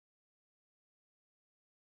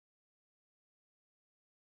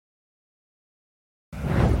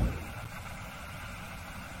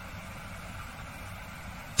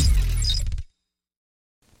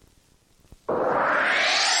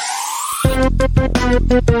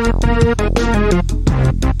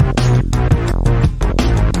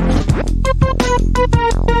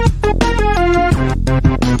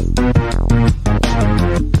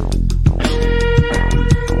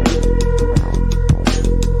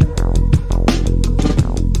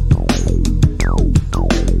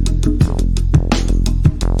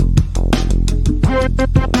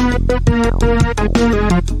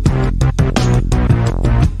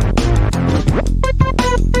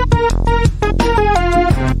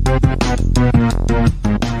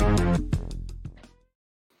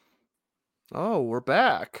Oh, we're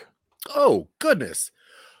back. Oh, goodness.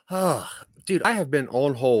 Dude, I have been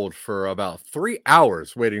on hold for about 3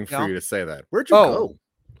 hours waiting for you to say that. Where'd you go?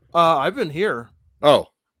 I've been here. Oh,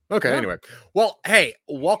 okay. Yeah. Anyway, well, hey,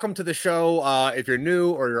 welcome to the show. If you're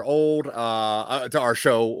new or you're old, to our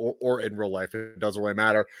show or in real life, it doesn't really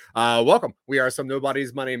matter. Welcome. We are Some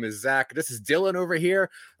Nobodies. My name is Zach. This is Dylan over here,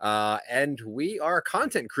 and we are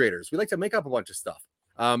content creators. We like to make up a bunch of stuff.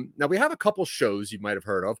 Now we have a couple shows you might have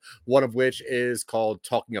heard of, one of which is called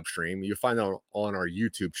Talking Upstream. You find that on our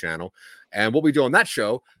YouTube channel. And what we do on that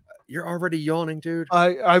show, you're already yawning, dude.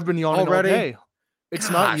 I've been yawning already all day.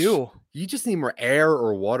 It's not you. You just need more air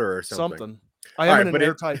or water or something. I am in an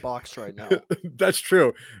airtight box right now. That's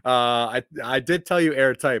true. I did tell you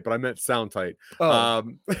airtight, but I meant sound tight. So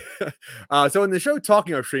in the show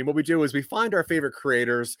Talking Upstream, what we do is we find our favorite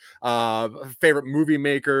creators, favorite movie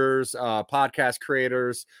makers, podcast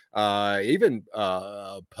creators, even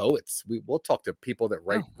poets. We'll talk to people that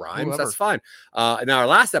write rhymes. Whoever. That's fine. In our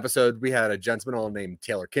last episode, we had a gentleman named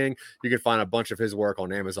Taylor King. You can find a bunch of his work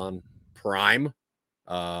on Amazon Prime.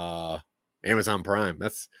 Amazon Prime.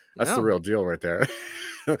 That's the real deal right there.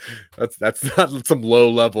 that's not some low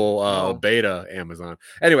level beta Amazon.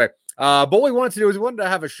 Anyway, but what we wanted to do is we wanted to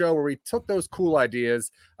have a show where we took those cool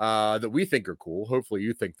ideas that we think are cool. Hopefully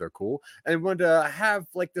you think they're cool, and we wanted to have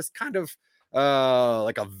like this kind of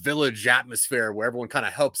like a village atmosphere where everyone kind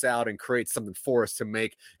of helps out and creates something for us to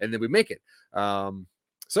make, and then we make it.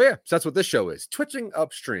 So that's what this show is. Twitching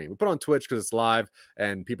Upstream. We put on Twitch because it's live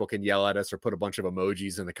and people can yell at us or put a bunch of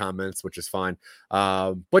emojis in the comments, which is fine.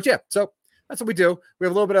 But yeah, so that's what we do. We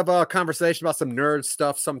have a little bit of a conversation about some nerd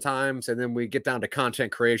stuff sometimes, and then we get down to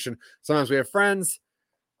content creation. Sometimes we have friends.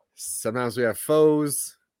 Sometimes we have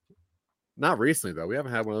foes. Not recently, though. We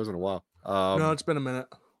haven't had one of those in a while. No, it's been a minute.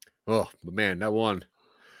 Oh, but man, that one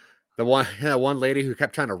lady who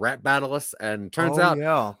kept trying to rap battle us, and turns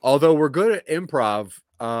out, although we're good at improv,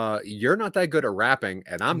 you're not that good at rapping,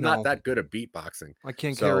 and I'm not that good at beatboxing. I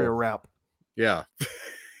can't carry a rap. Yeah.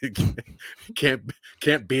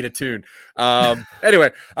 can't beat a tune.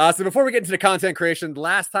 Anyway, so before we get into the content creation,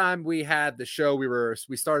 last time we had the show,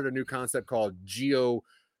 we started a new concept called Geo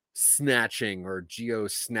Snatching or Geo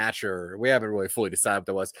Snatcher. We haven't really fully decided what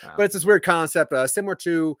that was, but it's this weird concept similar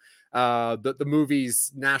to the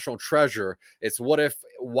movie's National Treasure. It's what if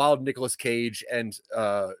while Nicolas Cage and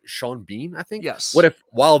Sean Bean, I think, what if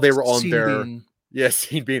while they were on Sean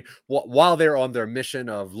Bean, while they're on their mission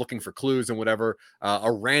of looking for clues and whatever,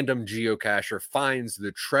 a random geocacher finds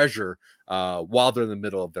the treasure while they're in the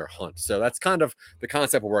middle of their hunt. So that's kind of the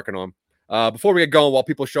concept we're working on. Before we get going, while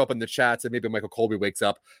people show up in the chats and maybe Michael Colby wakes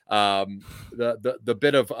up, the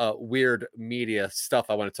bit of weird media stuff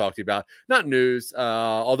I want to talk to you about, not news,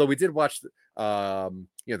 although we did watch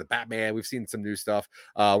the Batman. We've seen some new stuff.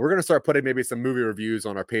 We're going to start putting maybe some movie reviews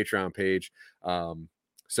on our Patreon page.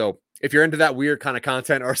 So if you're into that weird kind of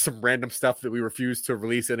content or some random stuff that we refuse to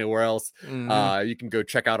release anywhere else, you can go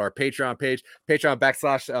check out our Patreon page,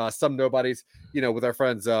 Patreon / Some Nobodies, with our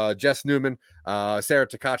friends Jess Newman, Sarah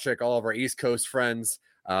Tkachuk, all of our East Coast friends,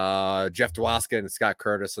 Jeff Dwaska and Scott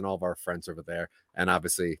Curtis, and all of our friends over there, and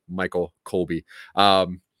obviously Michael Colby. But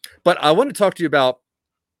I want to talk to you about,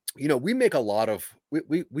 we make a lot of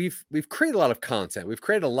we've created a lot of content. We've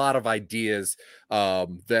created a lot of ideas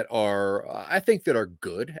that are I think that are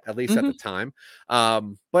good, at least at the time.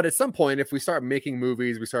 But at some point, if we start making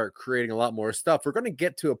movies, we start creating a lot more stuff, we're going to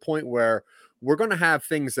get to a point where we're going to have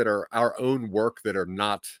things that are our own work that are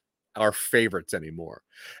not our favorites anymore.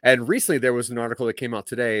 And recently there was an article that came out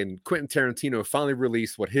today, and Quentin Tarantino finally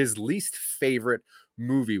released what his least favorite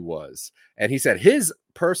movie was. And he said his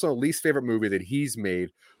personal least favorite movie that he's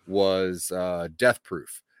made was Death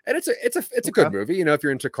Proof. And it's a good movie, if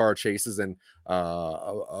you're into car chases and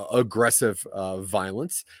aggressive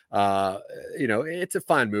violence. It's a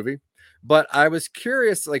fine movie. But I was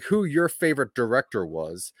curious, like, who your favorite director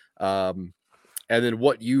was, and then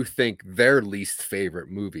what you think their least favorite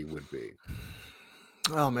movie would be.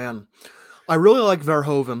 Oh man, I really like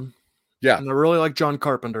Verhoeven. Yeah, and I really like John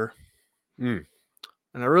Carpenter. And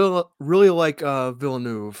I really like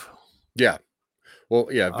Villeneuve. Yeah. Well,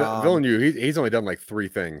 yeah, Um, Villeneuve, he's only done like 3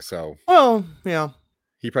 things, so well, yeah,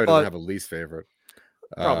 he probably doesn't but have a least favorite.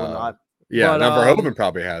 probably Uh, not. yeah, But now Verhoeven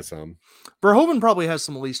probably has some. Verhoeven probably has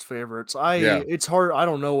some least favorites. Yeah, It's hard. I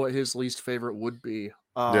don't know what his least favorite would be.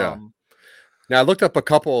 yeah. Now I looked up a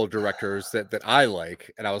couple of directors that I like,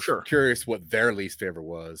 and I was Sure. curious what their least favorite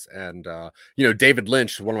was. And David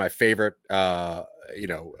Lynch, one of my favorite, you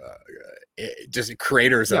know, just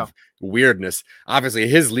creators Yeah. of weirdness. Obviously,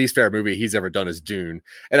 his least favorite movie he's ever done is Dune,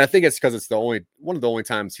 and I think it's because it's the only one of the only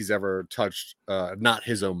times he's ever touched not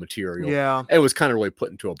his own material. Yeah. It was kind of really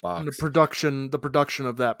put into a And box. the production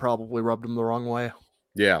of that probably rubbed him the wrong way.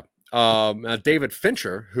 Yeah. David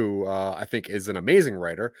Fincher, who I think is an amazing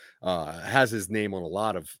writer, has his name on a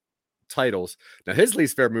lot of titles. Now, his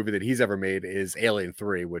least favorite movie that he's ever made is Alien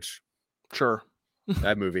 3, which Sure.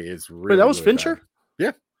 that movie is Wait, that really, was really bad. Fincher?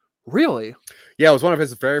 Yeah. Really? Yeah, it was one of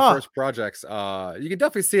his very Huh. first projects. You can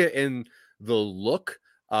definitely see it in the look,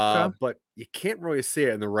 Okay. but you can't really see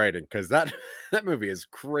it in the writing because that that movie is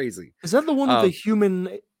crazy. Is that the one with the Uh,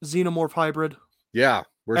 human xenomorph hybrid yeah,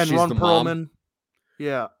 where and she's Ron the mom. Perlman?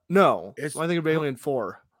 Yeah. No. It's I think of I don't, Alien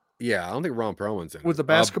 4 yeah, I don't think Ron Perlman's in with it. the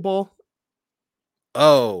basketball.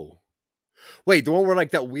 Oh, wait, the one where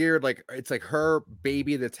like that weird, like it's like her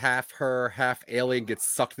baby that's half her, half alien gets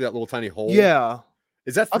sucked through that little tiny hole. Yeah.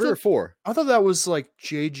 Is that I 3 or thought 4? I thought that was like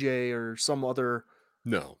JJ or some other.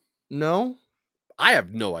 No, No? I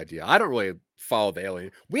have no idea. I don't really follow the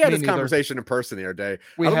alien. We had Me this neither. conversation in person the other day.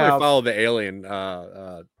 We I don't really have. follow the alien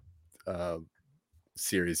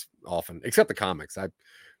series often, except the comics. I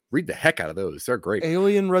read the heck out of those. They're great.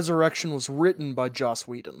 Alien Resurrection was written by Joss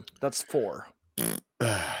Whedon. That's 4.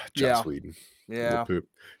 Joss Yeah. Whedon. Yeah. Poop.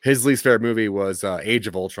 His least favorite movie was Age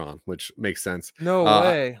of Ultron, which makes sense. No Uh,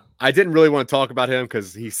 way. I didn't really want to talk about him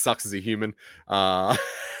because he sucks as a human.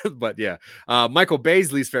 But yeah, Michael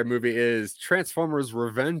Bay's least favorite movie is Transformers: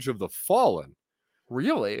 Revenge of the Fallen.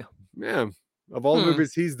 Really? Yeah, of all the Hmm.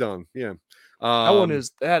 movies he's done, yeah.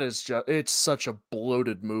 That is just it's such a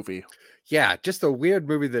bloated movie. Yeah, just a weird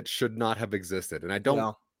movie that should not have existed, and I don't.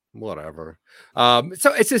 Yeah. Whatever.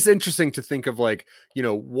 So it's just interesting to think of, like,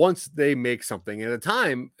 once they make something at a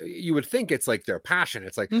time, you would think it's like their passion.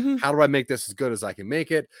 It's like, Mhm. how do I make this as good as I can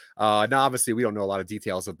make it? Now, obviously, we don't know a lot of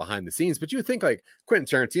details of behind the scenes, but you would think like Quentin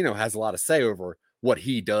Tarantino has a lot of say over what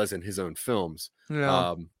he does in his own films.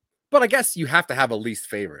 Yeah. But I guess you have to have a least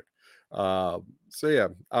favorite. So yeah,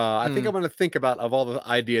 I think I'm going to think about, of all the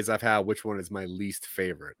ideas I've had, which one is my least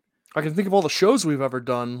favorite. I can think of all the shows we've ever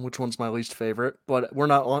done, which one's my least favorite, but we're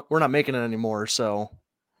not making it anymore, so.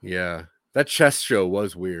 Yeah, that chess show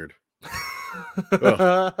was weird.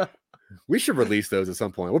 We should release those at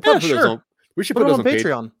some point. We'll Yeah, probably put those sure. on. We should Put put it those on on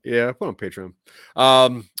Patreon. Yeah, put on Patreon.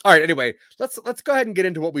 All right. Anyway, let's go ahead and get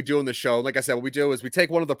into what we do on the show. Like I said, what we do is we take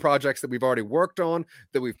one of the projects that we've already worked on,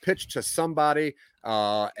 that we've pitched to somebody,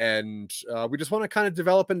 and we just want to kind of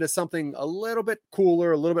develop into something a little bit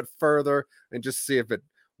cooler, a little bit further, and just see if it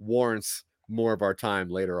warrants more of our time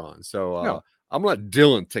later on. So Yeah. I'm gonna let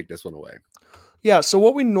Dylan take this one away. Yeah, so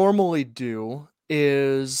what we normally do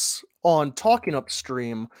is on Talking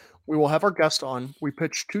Upstream, we will have our guest on. We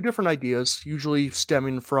pitch 2 different ideas, usually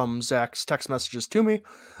stemming from Zach's text messages to me.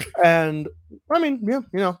 And I mean,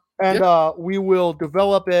 yeah. And Yeah. we will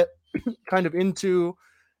develop it kind of into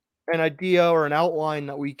an idea or an outline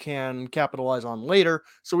that we can capitalize on later.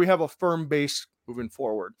 So we have a firm base moving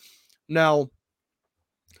forward. Now,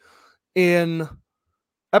 in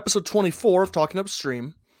episode 24 of Talking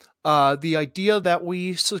Upstream, the idea that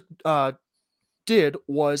we did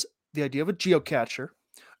was the idea of a geocacher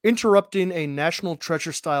interrupting a national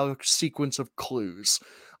treasure style sequence of clues.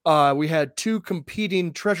 We had 2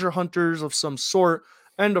 competing treasure hunters of some sort,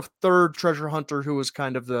 and a third treasure hunter who was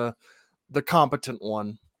kind of the competent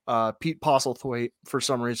one. Pete Postlethwaite, for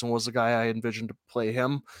some reason, was the guy I envisioned to play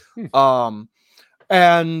him.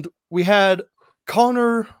 And we had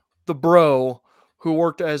Connor the Bro, who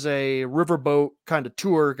worked as a riverboat kind of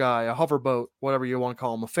tour guy, a hoverboat, whatever you want to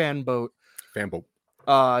call him, a fan boat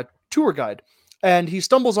tour guide. And he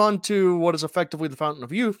stumbles onto what is effectively the Fountain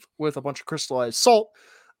of Youth with a bunch of crystallized salt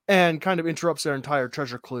and kind of interrupts their entire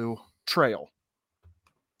treasure clue trail.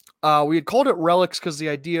 We had called it Relics because the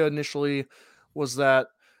idea initially was that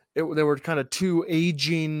they were kind of 2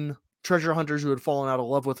 aging treasure hunters who had fallen out of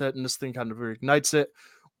love with it, and this thing kind of reignites it,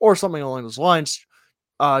 or something along those lines.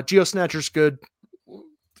 Geo Snatcher's good.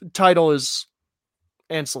 Title is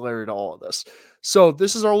ancillary to all of this. So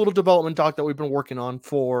this is our little development doc that we've been working on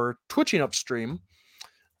for Twitching Upstream.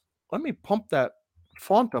 Let me pump that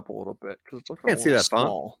font up a little bit because it's looking Can't a see little that font.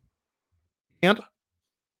 small. And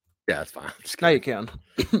Yeah, that's fine. now you can.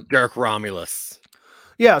 Dirk Romulus.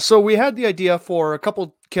 Yeah, so we had the idea for a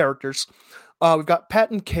couple characters. We've got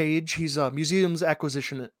Patton Cage. He's a museum's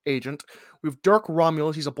acquisition agent. We have Dirk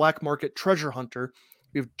Romulus. He's a black market treasure hunter.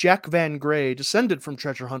 We have Jack Van Gray, descended from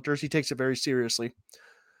treasure hunters. He takes it very seriously.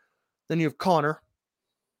 Then you have Connor.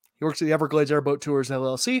 He works at the Everglades Airboat Tours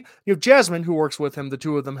LLC. You have Jasmine, who works with him. The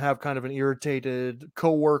two of them have kind of an irritated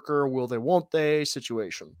co-worker, will they, won't they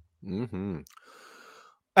situation. Mm-hmm.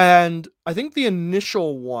 And I think the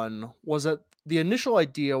initial one was that the initial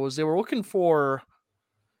idea was they were looking for...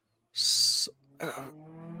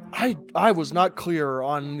 I was not clear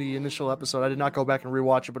on the initial episode. I did not go back and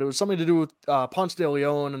rewatch it, but it was something to do with Ponce de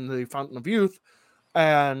Leon and the Fountain of Youth,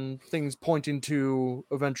 and things pointing to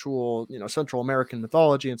eventual, Central American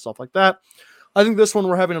mythology and stuff like that. I think this one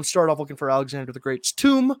we're having them start off looking for Alexander the Great's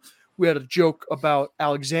tomb. We had a joke about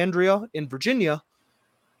Alexandria in Virginia,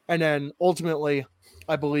 and then ultimately,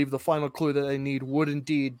 I believe the final clue that they need would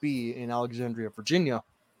indeed be in Alexandria, Virginia.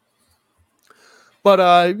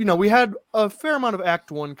 But, we had a fair amount of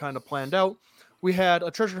Act 1 kind of planned out. We had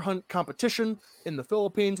a treasure hunt competition in the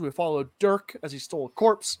Philippines. We followed Dirk as he stole a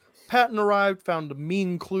corpse. Patton arrived, found a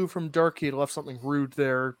mean clue from Dirk. He had left something rude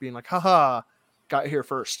there, being like, haha, got here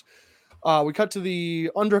first. We cut to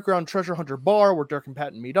the underground treasure hunter bar where Dirk and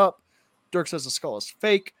Patton meet up. Dirk says the skull is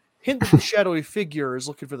fake. Hint that the shadowy figure is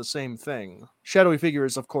looking for the same thing. Shadowy figure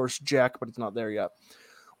is, of course, Jack, but it's not there yet.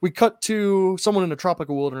 We cut to someone in a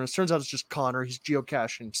tropical wilderness. Turns out it's just Connor. He's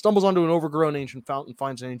geocaching. Stumbles onto an overgrown ancient fountain,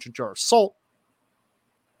 finds an ancient jar of salt.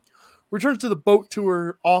 Returns to the boat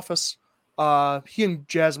tour office. He and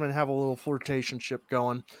Jasmine have a little flirtationship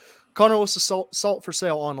going. Connor lists the salt for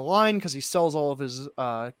sale online because he sells all of his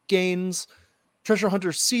gains. Treasure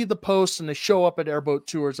hunters see the post and they show up at Airboat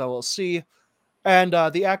Tours LLC. And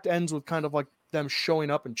the act ends with kind of like them showing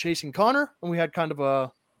up and chasing Connor. And we had kind of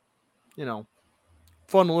a,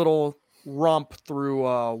 fun little romp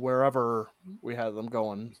through wherever we had them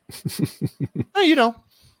going. Yeah.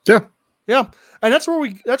 And that's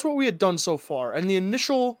what we had done so far. And the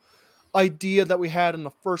initial idea that we had in the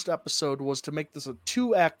first episode was to make this a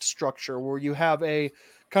 2-act structure where you have a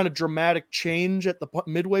kind of dramatic change at the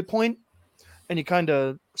midway point, and you kind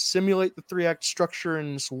of simulate the 3-act structure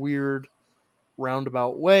in this weird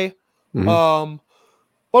roundabout way. Mm-hmm.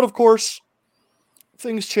 But of course,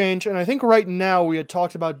 things change, and I think right now we had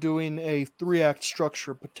talked about doing a 3-act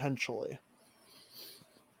structure potentially.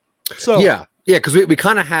 So yeah, because we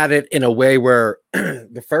kind of had it in a way where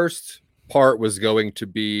the first part was going to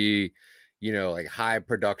be, like high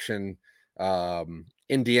production,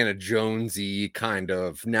 Indiana Jonesy kind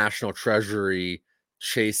of National Treasury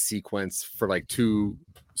chase sequence for like 2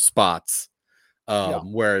 spots,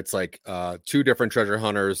 where it's like 2 different treasure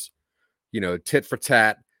hunters, tit for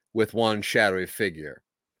tat with one shadowy figure.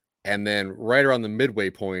 And then right around the midway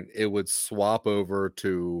point, it would swap over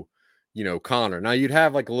to, Connor. Now you'd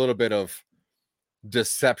have like a little bit of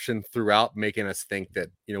deception throughout, making us think that,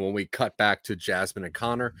 when we cut back to Jasmine and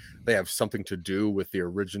Connor, they have something to do with the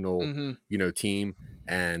original, team.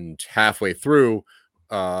 And halfway through,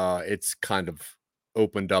 it's kind of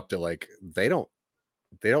opened up to like, they don't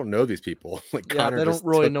know these people. Like Connor, they don't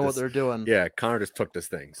really know what they're doing. Yeah. Connor just took this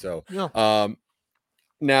thing. So,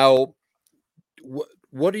 now,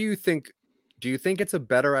 what do you think? Do you think it's a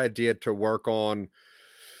better idea to work on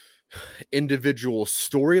individual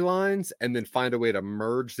storylines and then find a way to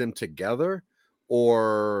merge them together,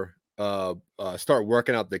 or start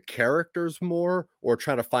working out the characters more, or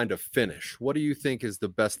try to find a finish? What do you think is the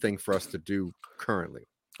best thing for us to do currently?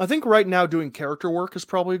 I think right now doing character work is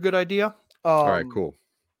probably a good idea. All right, cool.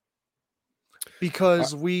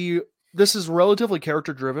 Because this is relatively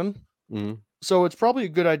character driven. Mm-hmm. So it's probably a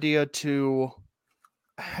good idea to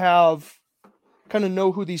have kind of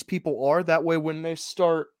know who these people are. That way, when they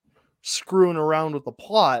start screwing around with the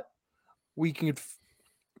plot, we can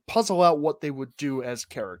puzzle out what they would do as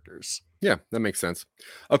characters. Yeah, that makes sense.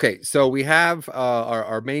 Okay, so we have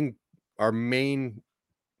our main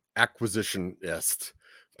acquisitionist,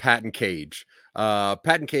 Patton Cage.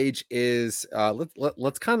 Patton Cage is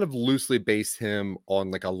let's kind of loosely base him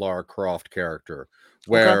on like a Lara Croft character,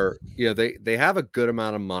 where they have a good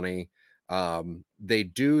amount of money. They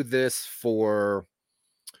do this for,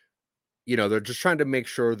 they're just trying to make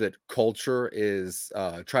sure that culture is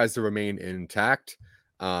tries to remain intact.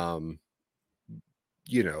 Tries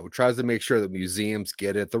to make sure that museums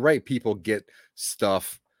get it, the right people get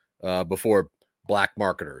stuff before black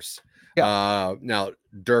marketers. Yeah. Now,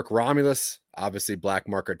 Dirk Romulus, obviously black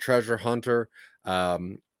market treasure hunter.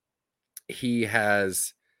 He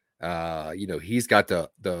has, he's got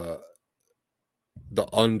the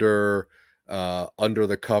under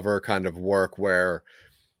the cover kind of work where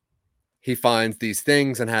he finds these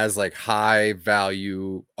things and has like high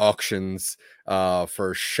value auctions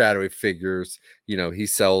for shadowy figures. He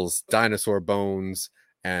sells dinosaur bones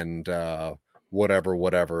and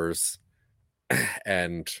whatever's.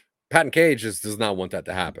 And Patton Cage does not want that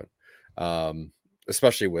to happen,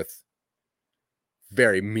 especially with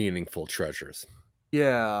very meaningful treasures.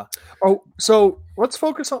 Yeah. Oh, so let's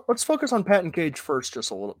focus on Patton Cage first,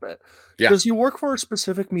 just a little bit. Yeah. Does he work for a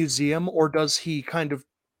specific museum, or does he kind of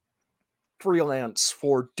freelance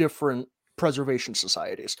for different preservation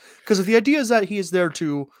societies? Because if the idea is that he is there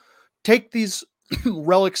to take these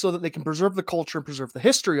relics so that they can preserve the culture and preserve the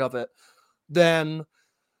history of it, then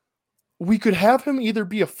we could have him either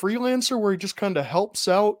be a freelancer where he just kind of helps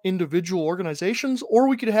out individual organizations, or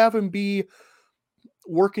we could have him be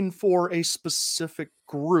working for a specific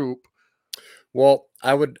group. Well,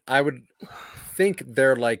 I would think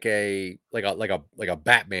they're like a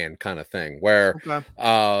Batman kind of thing where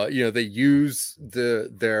they use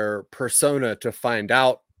their persona to find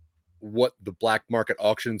out what the black market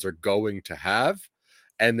auctions are going to have,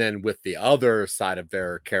 and then with the other side of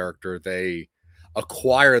their character, they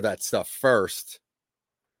acquire that stuff first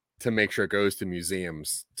to make sure it goes to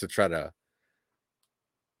museums to try to,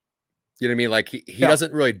 you know what I mean? Like he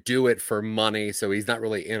doesn't really do it for money, so he's not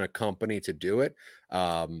really in a company to do it.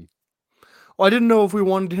 Well, I didn't know if we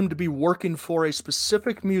wanted him to be working for a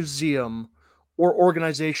specific museum or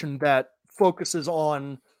organization that focuses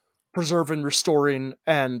on preserving, restoring,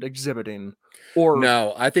 and exhibiting. Or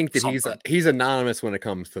no, I think that he's anonymous when it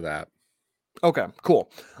comes to that. Okay,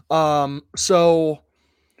 cool. So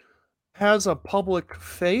has a public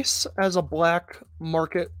face as a black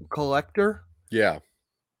market collector. Yeah.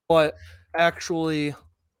 But actually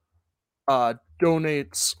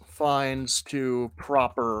donates fines to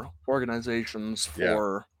proper organizations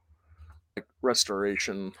for like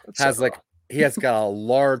restoration, etc. He has got a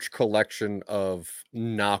large collection of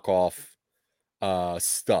knockoff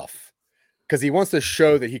stuff because he wants to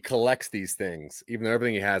show that he collects these things, even though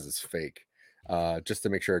everything he has is fake, just to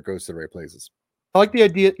make sure it goes to the right places. I like the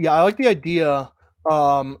idea. Yeah, I like the idea.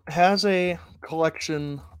 Has a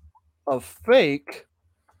collection of fake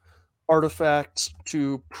artifacts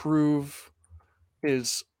to prove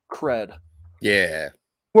his cred. Yeah.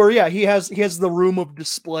 Where he has the room of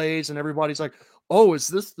displays and everybody's like, "Oh, is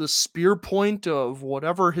this the spear point of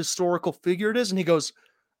whatever historical figure it is?" And he goes,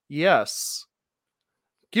 "Yes.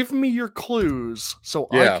 Give me your clues so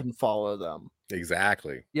I can follow them."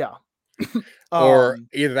 Exactly. Yeah. Or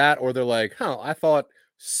either that, or they're like, "Huh, I thought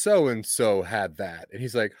so and so had that," and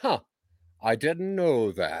he's like, "Huh, I didn't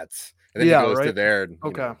know that." And then he goes to there, and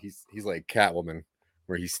he's like Catwoman,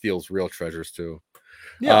 where he steals real treasures too.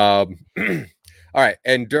 Yeah. All right,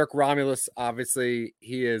 and Dirk Romulus, obviously,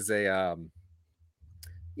 he is a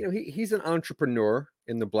he's an entrepreneur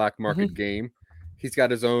in the black market game. He's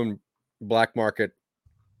got his own black market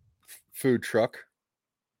food truck.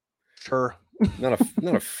 Sure. Not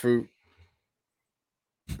a food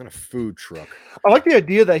truck. I like the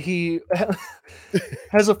idea that he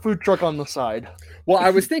has a food truck on the side. Well, I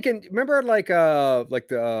was thinking, remember like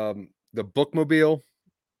the Bookmobile?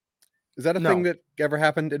 Is that a thing that ever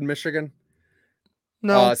happened in Michigan?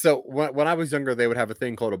 No. So when I was younger, they would have a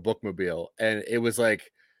thing called a Bookmobile, and it was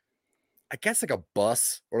like, I guess like a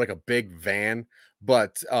bus or like a big van,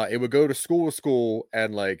 but it would go to school,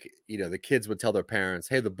 and like the kids would tell their parents,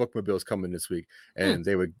 "Hey, the Bookmobile's coming this week," and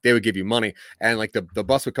they would give you money, and like the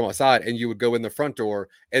bus would come outside, and you would go in the front door,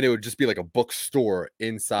 and it would just be like a bookstore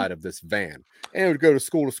inside of this van, and it would go to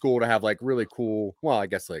school to have like really cool, well, I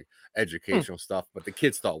guess like educational stuff, but the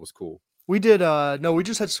kids thought it was cool. We did no, we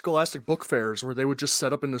just had scholastic book fairs where they would just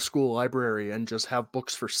set up in the school library and just have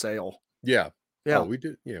books for sale. Yeah. Yeah. Oh, we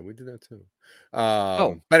did that too.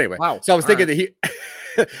 But anyway, wow. So I was thinking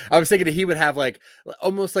that he would have like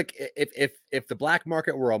almost like if the black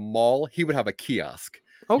market were a mall, he would have a kiosk.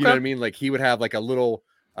 Okay. You know what I mean? Like he would have like a little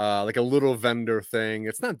vendor thing.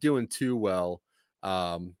 It's not doing too well.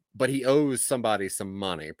 But he owes somebody some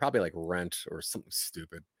money, probably like rent or something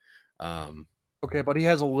stupid. Okay, but he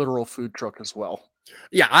has a literal food truck as well.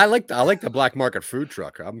 Yeah, I like the black market food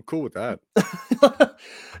truck. I'm cool with that.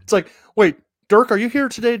 It's like, wait, Dirk, are you here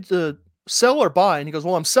today to sell or buy? And he goes,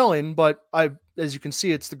 well, I'm selling, but as you can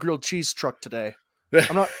see, it's the grilled cheese truck today.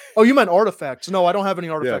 I'm not. Oh, you meant artifacts? No, I don't have any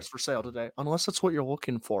artifacts for sale today, unless that's what you're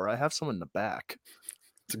looking for. I have some in the back.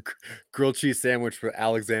 It's a grilled cheese sandwich with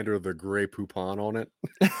Alexander the Grey Poupon on it.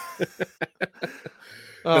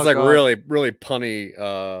 It's like really, really punny.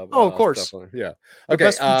 Of course. Yeah. Okay. The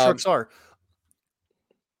best food trucks are.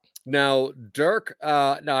 Now, Dirk,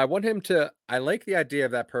 now I want him to, I like the idea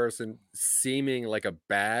of that person seeming like a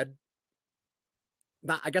bad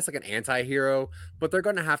not, I guess, like an anti-hero, but they're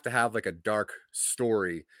going to have like a dark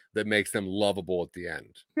story that makes them lovable at the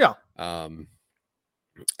end. Yeah.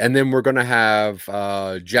 And then we're going to have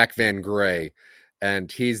Jack Van Gray,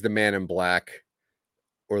 and he's the Man in Black,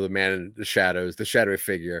 or the Man in the Shadows, the shadowy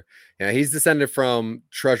figure. Yeah, he's descended from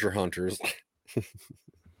treasure hunters.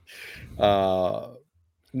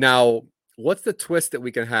 Now, what's the twist that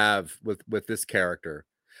we can have with this character?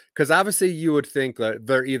 Because obviously you would think that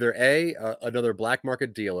they're either another black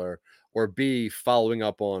market dealer, or B, following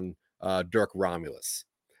up on Dirk Romulus.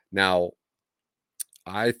 Now,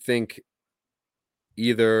 I think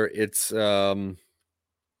either it's our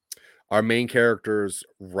main character's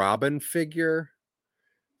Robin figure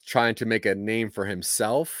trying to make a name for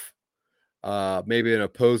himself, maybe an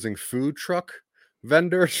opposing food truck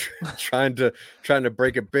vendor trying to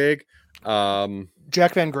break it big.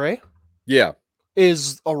 Jack Van Gray? Yeah.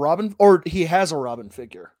 Is a Robin, or he has a Robin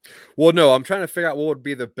figure? Well, no, I'm trying to figure out what would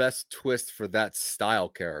be the best twist for that style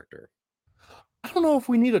character. I don't know if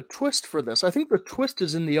we need a twist for this. I think the twist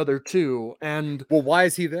is in the other two. And well, why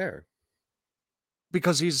is he there?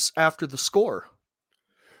 Because he's after the score.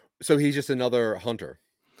 So he's just another hunter.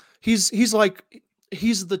 He's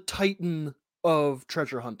the Titan of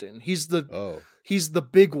treasure hunting. He's the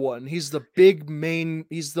big one. He's the big main.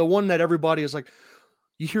 He's the one that everybody is like,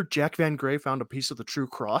 you hear Jack Van Gray found a piece of the True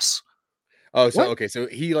Cross? Oh, so what? Okay, so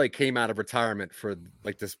he like came out of retirement for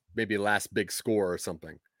like this maybe last big score or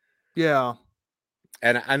something. Yeah.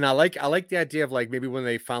 And I like the idea of like maybe when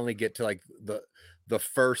they finally get to like the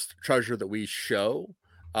first treasure that we show,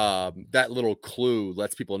 that little clue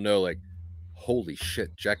lets people know like, holy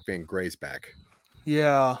shit, Jack Van Gray's back.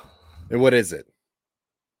 Yeah. And what is it?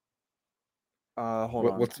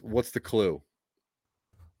 Hold on. What's the clue?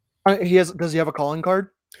 Does he have a calling card?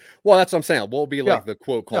 Well, that's what I'm saying. What will be like the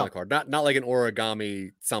quote calling card? Not like an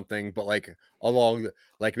origami something, but like along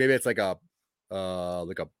like maybe it's like a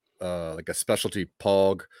specialty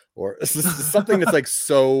pog, or something that's like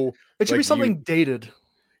so. It should be something dated.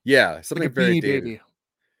 Yeah, something like very dated. Baby.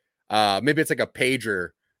 Maybe it's like a pager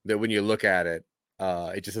that when you look at it,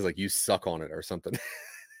 it just says like "you suck" on it or something.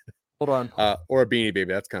 Hold on. Or a Beanie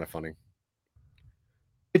Baby. That's kind of funny.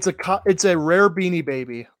 It's a rare Beanie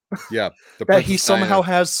Baby. Yeah, that he somehow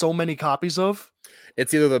has so many copies of.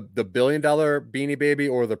 It's either the $1 billion Beanie Baby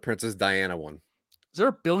or the Princess Diana one. Is there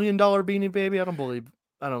a $1 billion Beanie Baby? I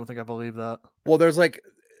don't think I believe that. Well, there's like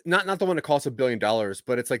not the one that costs $1 billion,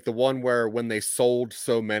 but it's like the one where when they sold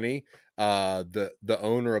so many, the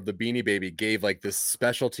owner of the Beanie Baby gave like this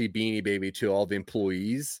specialty Beanie Baby to all the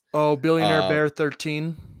employees. Oh, Billionaire Bear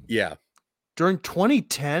 13. Yeah. During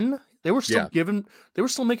 2010, they were still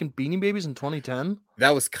making Beanie Babies in 2010.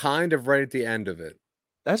 That was kind of right at the end of it.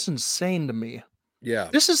 That's insane to me. Yeah.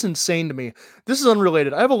 This is insane to me. This is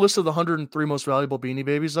unrelated. I have a list of the 103 most valuable Beanie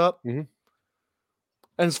Babies up. Mm-hmm.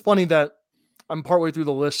 And it's funny that I'm partway through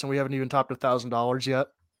the list and we haven't even topped $1,000 yet.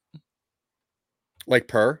 Like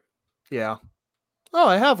per? Yeah. Oh,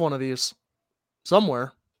 I have one of these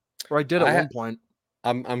somewhere, or I did at one point.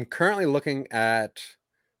 I'm currently looking at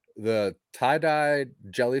the tie-dyed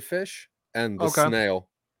jellyfish and the snail.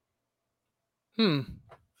 I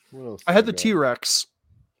had the T-Rex.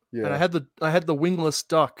 Yeah. And I had the wingless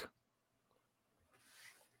duck.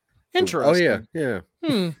 Interesting. Oh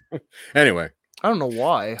yeah. Anyway, I don't know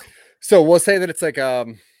why. So we'll say that it's like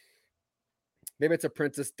maybe it's a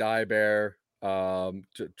Princess Di Bear to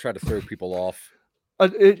try to throw people off.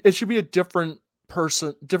 It should be a different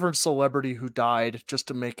person, different celebrity who died, just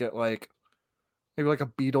to make it like maybe like a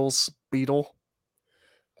Beatles beetle.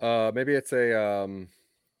 Maybe it's a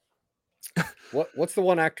what's the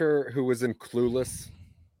one actor who was in Clueless?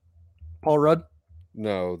 Paul Rudd?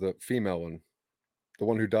 No, the female one. The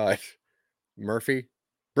one who died. Murphy?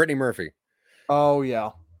 Brittany Murphy. Oh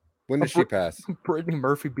yeah. When did she pass? Brittany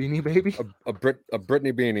Murphy Beanie Baby? A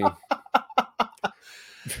Brittany Beanie.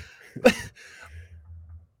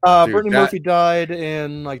 Brittany Murphy died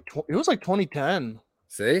in it was like 2010.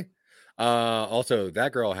 See? Also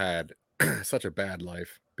that girl had such a bad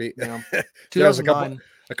life. Yeah. 2009.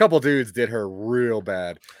 A couple dudes did her real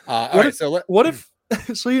bad. What if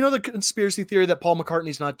so you know the conspiracy theory that Paul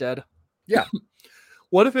McCartney's not dead? Yeah.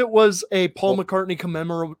 What if it was a Paul McCartney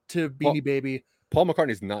commemorative Beanie Baby? Paul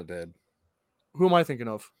McCartney's not dead. Who am I thinking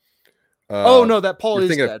of? No, that Paul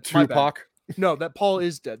is dead. Of Tupac? No, that Paul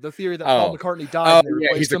is dead. The theory that Paul McCartney died. Oh,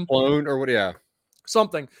 yeah, he's a clone or what? Yeah,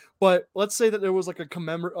 something. But let's say that there was like a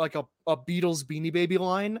Beatles Beanie Baby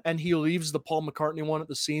line, and he leaves the Paul McCartney one at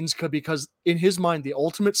the scenes because in his mind the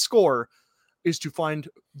ultimate score is to find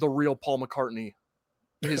the real Paul McCartney,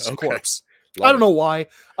 his corpse. I don't know why.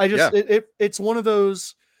 I just it's one of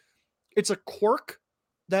those. It's a quirk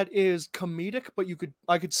that is comedic, but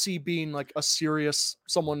I could see being like a serious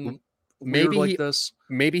someone maybe weird like this.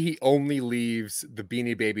 Maybe he only leaves the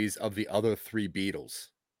Beanie Babies of the other 3 Beatles.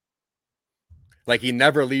 Like he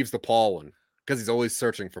never leaves the Paul one because he's always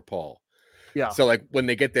searching for Paul. Yeah. So like when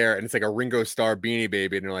they get there and it's like a Ringo Starr Beanie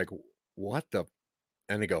Baby and they're like, what the?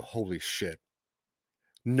 And they go, holy shit.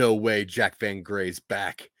 No way Jack Van Gray's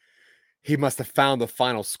back. He must have found the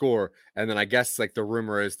final score. And then I guess like the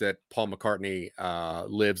rumor is that Paul McCartney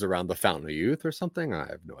lives around the Fountain of Youth or something. I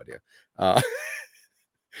have no idea.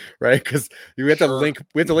 Right? Because we have to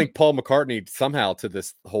link Paul McCartney somehow to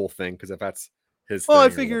this whole thing, because if that's his thing.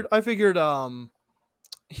 I figured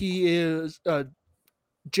he is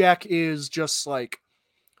Jack is just like,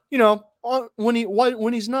 you know,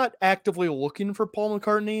 when he's not actively looking for Paul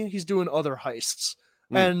McCartney, he's doing other heists.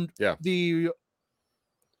 And the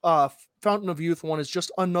Fountain of Youth one is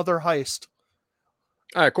just another heist.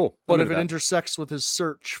 All right, cool. But if it intersects with his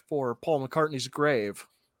search for Paul McCartney's grave.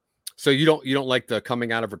 So you don't like the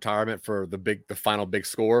coming out of retirement for the final big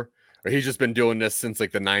score? Or he's just been doing this since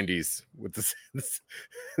like the 90s with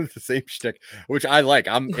the same shtick, which I like.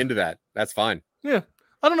 I'm into that. That's fine. Yeah.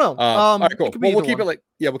 I don't know. All right, cool. Well, we'll keep it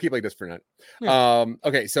like this for now. Yeah.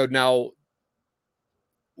 Okay, so now,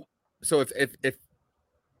 if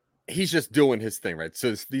he's just doing his thing, right?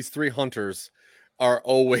 So these 3 hunters are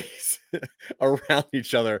always around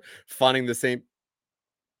each other, finding the same.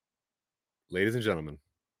 Ladies and gentlemen,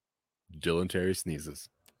 Dylan Terry sneezes.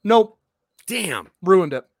 Nope. Damn.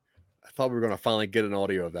 Ruined it. I thought we were going to finally get an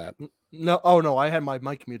audio of that. No. Oh, no. I had my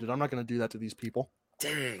mic muted. I'm not going to do that to these people.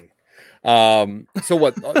 Dang. So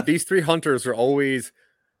what? These 3 hunters are always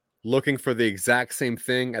looking for the exact same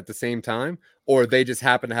thing at the same time, or they just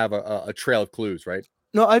happen to have a trail of clues, right?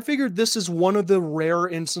 No, I figured this is one of the rare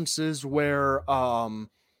instances where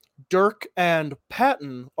Dirk and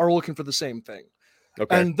Patton are looking for the same thing.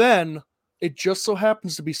 Okay. And then it just so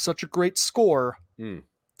happens to be such a great score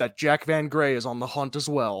that Jack Van Gray is on the hunt as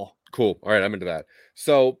well. Cool. All right, I'm into that.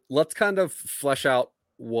 So let's kind of flesh out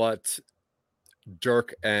what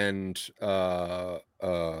Dirk and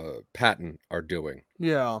Patton are doing.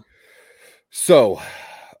 Yeah. So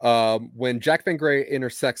when Jack Van Gray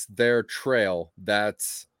intersects their trail,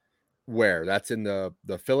 that's where? That's in the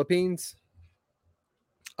Philippines?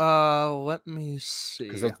 Let me see.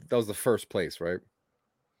 Because that was the first place, right?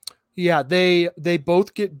 Yeah, they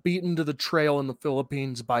both get beaten to the trail in the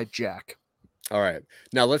Philippines by Jack. All right.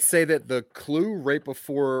 Now let's say that the clue right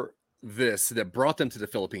before this that brought them to the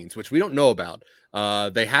Philippines, which we don't know about,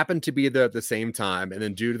 they happened to be there at the same time, and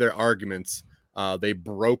then due to their arguments, they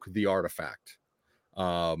broke the artifact.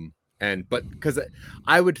 But because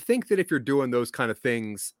I would think that if you're doing those kind of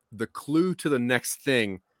things, the clue to the next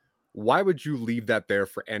thing, why would you leave that there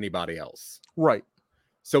for anybody else? Right.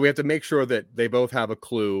 So we have to make sure that they both have a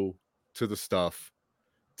clue to the stuff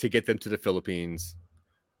to get them to the Philippines,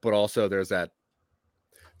 but also there's that.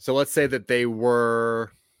 So let's say that they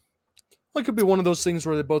were. Well, it could be one of those things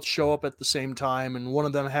where they both show up at the same time and one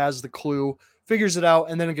of them has the clue, figures it out,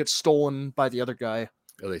 and then it gets stolen by the other guy.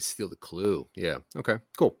 Oh, they steal the clue. Yeah. Okay,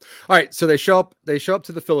 cool. All right. So they show up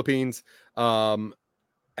to the Philippines. And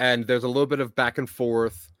there's a little bit of back and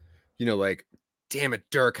forth, like, damn it,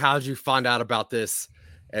 Dirk, how did you find out about this?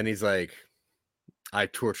 And he's like, I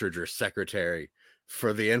tortured your secretary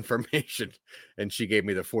for the information. And she gave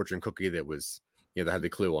me the fortune cookie that was, that had the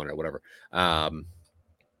clue on it or whatever.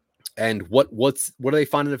 And what do they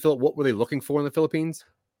find in the Philippines? What were they looking for in the Philippines?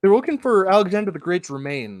 They're looking for Alexander the Great's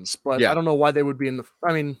remains, but I don't know why they would be in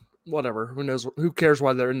whatever. Who knows? Who cares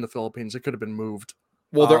why they're in the Philippines? It could have been moved.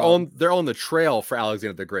 Well, they're on the trail for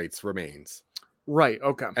Alexander the Great's remains. Right.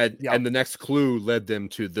 Okay. And the next clue led them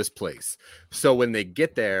to this place. So when they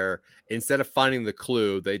get there, instead of finding the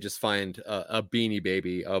clue, they just find a Beanie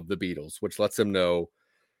Baby of the Beatles, which lets them know,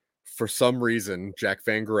 for some reason, Jack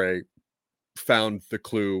Van Gray found the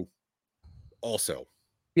clue also.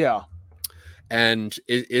 Yeah. And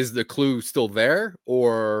is the clue still there,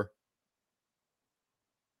 or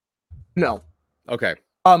no? Okay.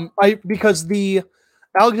 Because the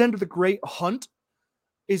Alexander the Great hunt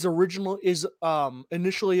is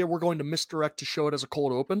initially we're going to misdirect to show it as a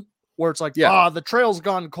cold open, where it's like, the trail's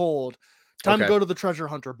gone cold, time to go to the treasure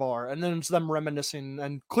hunter bar, and then it's them reminiscing,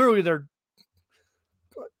 and clearly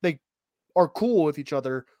they are cool with each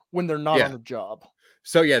other when they're not on the job.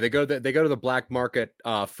 So they go to the black market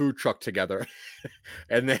food truck together,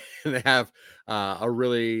 and they have a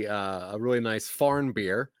really nice foreign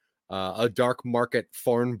beer, a dark market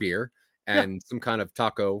foreign beer, and some kind of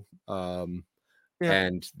taco.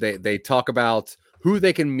 And they talk about who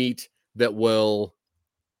they can meet that will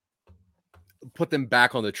put them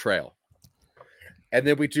back on the trail. And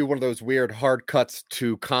then we do one of those weird hard cuts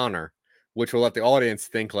to Connor, which will let the audience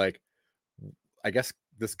think like, I guess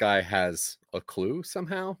this guy has a clue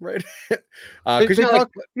somehow, right?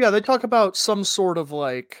 They talk about some sort of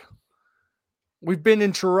like, we've been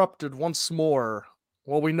interrupted once more.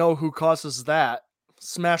 Well, we know who causes that.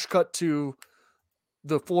 Smash cut to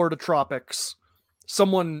the Florida tropics.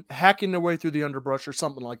 Someone hacking their way through the underbrush or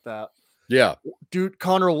something like that. Yeah. Dude,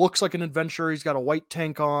 Connor looks like an adventurer. He's got a white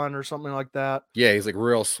tank on or something like that. Yeah, he's like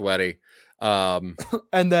real sweaty. And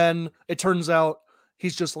then it turns out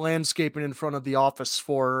he's just landscaping in front of the office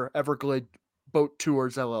for Everglade Boat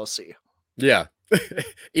Tours LLC. Yeah.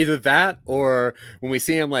 Either that or when we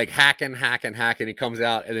see him like hacking, he comes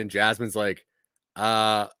out and then Jasmine's like,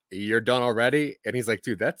 you're done already? And he's like,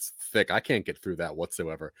 dude, that's thick. I can't get through that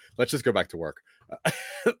whatsoever. Let's just go back to work.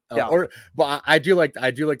 Yeah. But I do like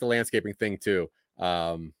the landscaping thing too.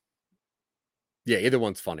 Yeah, either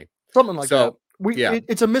one's funny. Something like that.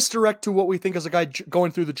 It's a misdirect to what we think as a guy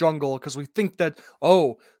going through the jungle because we think that,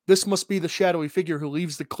 oh, this must be the shadowy figure who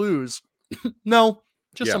leaves the clues. No,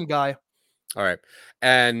 just some guy. All right.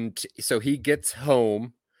 And so he gets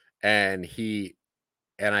home and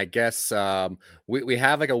I guess we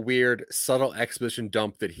have like a weird subtle exposition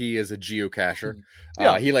dump that he is a geocacher.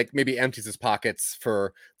 Yeah. He like maybe empties his pockets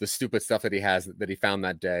for the stupid stuff that he has that he found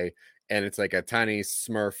that day. And it's like a tiny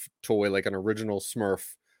Smurf toy, like an original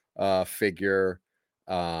Smurf figure.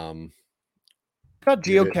 Got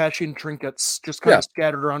geocaching trinkets just kind of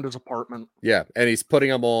scattered around his apartment. Yeah. And he's putting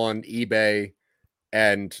them on eBay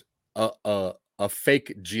and a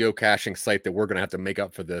fake geocaching site that we're going to have to make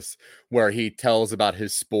up for this, where he tells about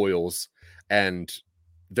his spoils, and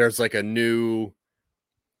there's like a new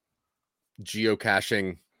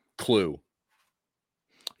geocaching clue.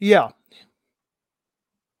 Yeah.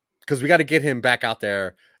 Because we got to get him back out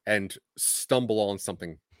there and stumble on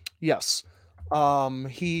something. Yes. So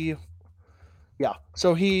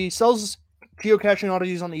he sells geocaching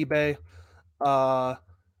oddities on eBay.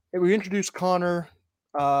 We introduce Connor.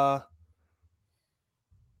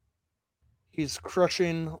 He's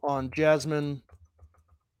crushing on Jasmine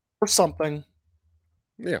or something.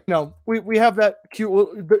 Yeah. No, we have that cute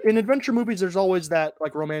in adventure movies. There's always that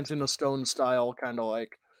like Romance in the Stone style kind of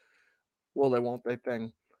like, will they, won't they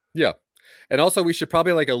thing. Yeah. And also we should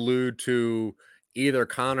probably like allude to either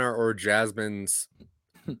Connor or Jasmine's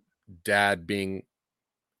dad being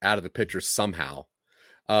out of the picture somehow.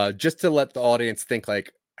 Just to let the audience think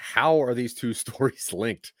like, how are these two stories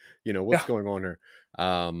linked? You know, what's going on here?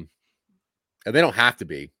 And they don't have to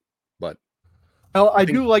be, but I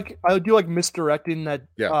do like misdirecting that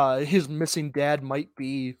his missing dad might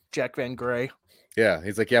be Jack Van Gray. Yeah,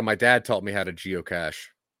 he's like, yeah, my dad taught me how to geocache.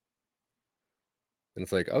 And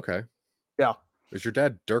it's like, okay. Yeah. Is your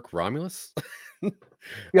dad Dirk Romulus?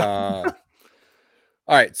 Yeah. All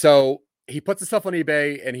right, so he puts the stuff on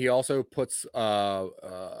eBay and he also puts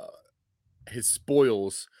his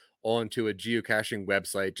spoils onto a geocaching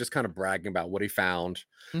website, just kind of bragging about what he found.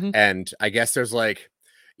 Mm-hmm. And I guess there's like,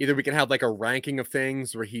 either we can have like a ranking of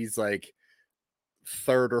things where he's like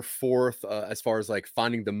third or fourth as far as like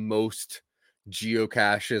finding the most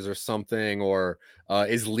geocaches or something, or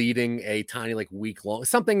is leading a tiny like week long,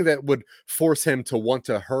 something that would force him to want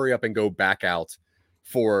to hurry up and go back out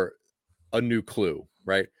for a new clue,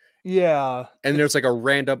 right? Yeah. And there's like a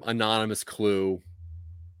random anonymous clue.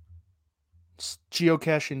 It's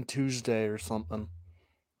Geocaching Tuesday or something.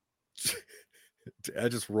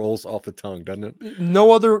 That just rolls off the tongue, doesn't it?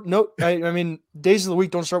 I mean, days of the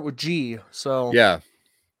week don't start with G, so yeah.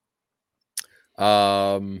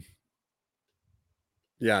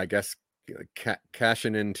 Yeah, I guess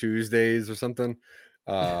cashing in Tuesdays or something,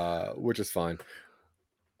 which is fine.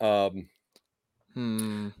 And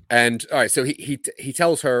all right, so he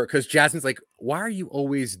tells her, because Jasmine's like, why are you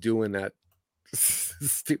always doing that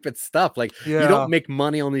stupid stuff? Like, you don't make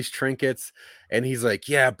money on these trinkets. And he's like,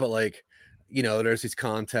 yeah, but like, you know, there's these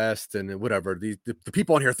contests and whatever. The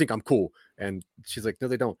people on here think I'm cool. And she's like, no,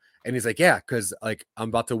 they don't. And he's like, yeah, because like I'm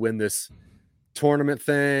about to win this tournament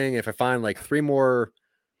thing. If I find like 3 more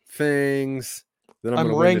things, then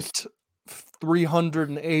I'm ranked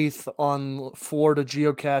 308th on Florida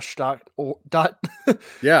Geocache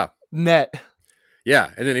net. Yeah,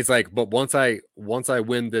 and then he's like, but once I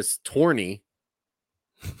win this tourney,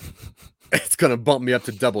 it's gonna bump me up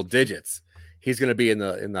to double digits. He's gonna be in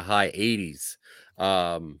the high 80s.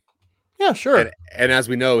 Yeah, sure. And as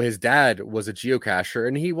we know, his dad was a geocacher,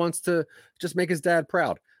 and he wants to just make his dad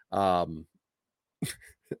proud.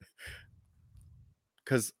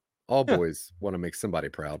 Because all boys want to make somebody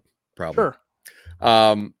proud, probably. Sure.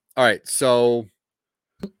 All right, so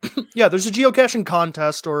Yeah, there's a geocaching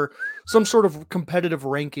contest or some sort of competitive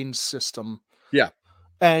ranking system. Yeah.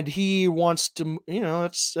 And he wants to,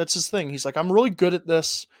 that's his thing. He's like, I'm really good at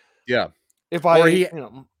this. Yeah. If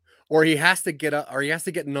or he has to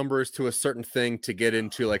get numbers to a certain thing to get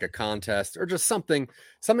into like a contest or just something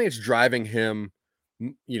that's driving him,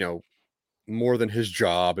 more than his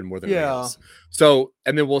job and more than anything else. So,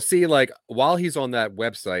 and then we'll see, like, while he's on that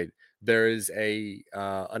website, there is an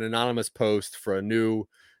anonymous post for a new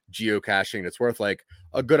geocaching that's worth like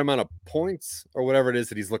a good amount of points or whatever it is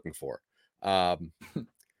that he's looking for. And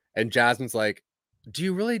Jasmine's like, do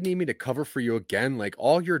you really need me to cover for you again? Like,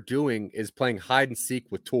 all you're doing is playing hide and seek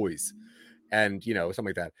with toys and, something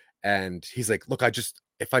like that. And he's like, look,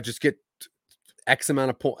 if I just get X amount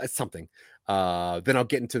of points, something, then I'll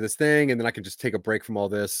get into this thing and then I can just take a break from all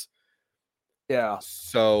this. Yeah.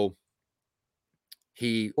 So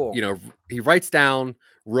he, he writes down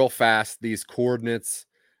real fast these coordinates,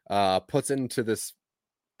 puts it into this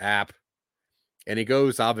app, and he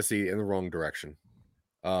goes obviously in the wrong direction.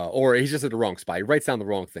 Or he's just at the wrong spot. He writes down the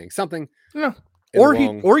wrong thing. Something. Yeah. Or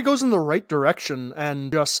he goes in the right direction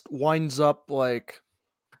and just winds up like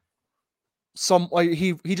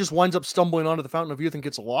he just winds up stumbling onto the Fountain of Youth and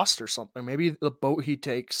gets lost or something. Maybe the boat he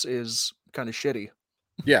takes is kind of shitty.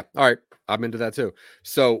 Yeah. All right. I'm into that too.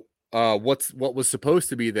 So what was supposed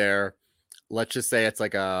to be there, let's just say it's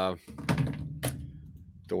like a,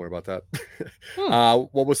 don't worry about that.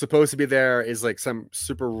 What was supposed to be there is like some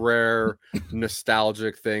super rare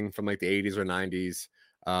nostalgic thing from like the 80s or 90s.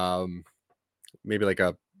 Maybe like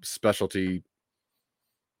a specialty.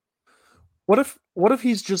 What if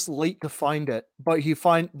he's just late to find it, but he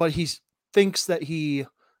thinks that he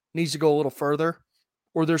needs to go a little further,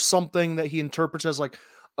 or there's something that he interprets as like,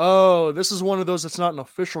 oh, this is one of those that's not an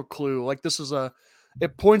official clue. Like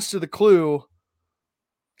it points to the clue.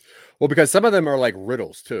 Well, because some of them are like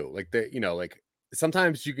riddles too. Like like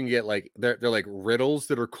sometimes you can get like they're like riddles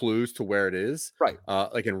that are clues to where it is, right?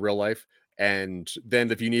 Like in real life. And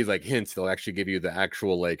then if you need like hints, they'll actually give you the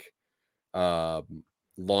actual like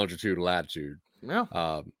longitude, latitude. Yeah.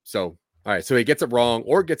 So all right, so he gets it wrong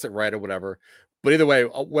or gets it right or whatever. But either way,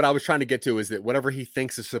 what I was trying to get to is that whatever he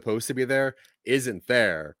thinks is supposed to be there isn't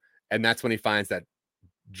there, and that's when he finds that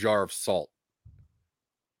jar of salt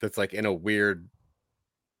that's like in a weird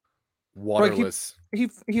waterless.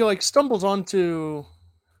 Like he like stumbles onto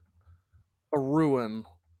a ruin,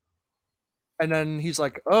 and then he's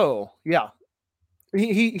like, oh yeah,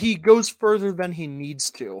 he goes further than he needs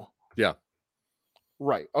to. Yeah.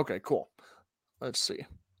 Right. Okay. Cool. Let's see.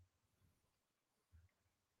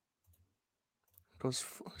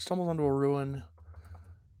 Stumbles onto a ruin.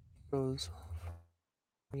 Goes.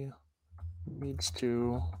 He needs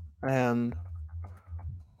to and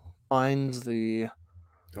finds the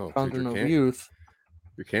Fountain of Youth.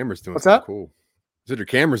 Your camera's doing What's something that? cool. So your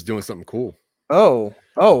camera's doing something cool. Oh,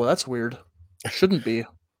 that's weird. It shouldn't be.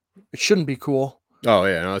 It shouldn't be cool. Oh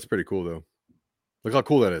yeah, no, that's pretty cool though. Look how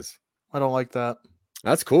cool that is. I don't like that.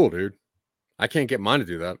 That's cool, dude. I can't get mine to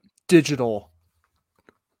do that. Digital.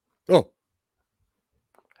 Oh.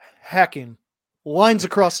 Hacking. Lines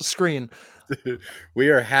across the screen. We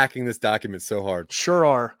are hacking this document so hard. Sure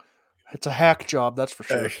are. It's a hack job, that's for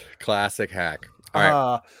sure. Classic hack.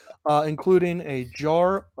 All right. Including a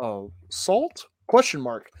jar of salt? Question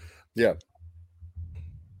mark. Yeah.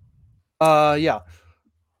 Yeah.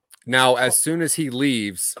 Now, as soon as he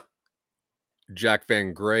leaves, Jack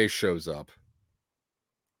Van Gray shows up.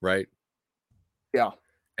 Right? Yeah.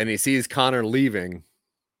 And he sees Connor leaving.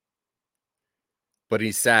 But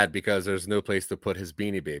he's sad because there's no place to put his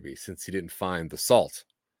Beanie Baby since he didn't find the salt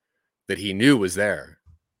that he knew was there.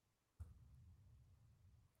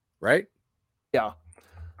 Right? Yeah.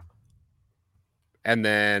 And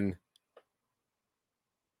then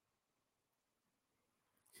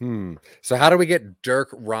so how do we get Dirk,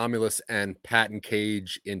 Romulus, and Patton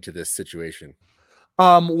Cage into this situation?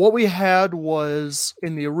 What we had was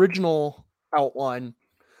in the original outline,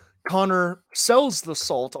 Connor sells the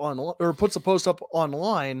salt online or puts a post up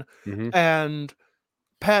online, and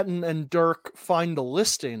Patton and Dirk find the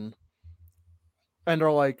listing and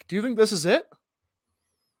are like, "Do you think this is it?"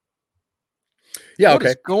 Yeah. What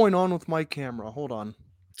is going on with my camera? Hold on.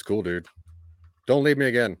 It's cool, dude. Don't leave me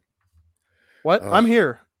again. What? I'm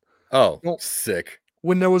here. Oh, sick.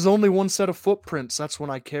 When there was only one set of footprints, that's when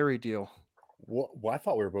I carried you. Well, I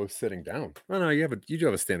thought we were both sitting down. No, you do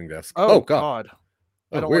have a standing desk. Oh God.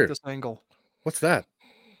 I don't weird. like this angle. What's that?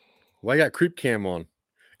 Why you got creep cam on?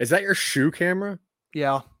 Is that your shoe camera?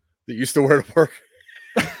 Yeah. That you used to wear to work?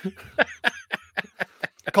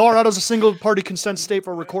 Colorado's a single party consent state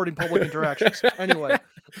for recording public interactions. Anyway.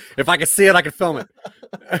 If I could see it, I could film it.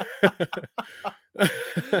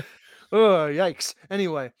 Yikes.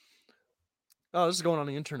 Anyway. Oh, this is going on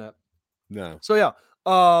the internet. No. So yeah.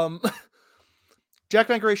 Jack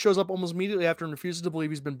Van shows up almost immediately after and refuses to believe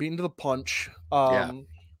he's been beaten to the punch.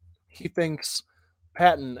 He thinks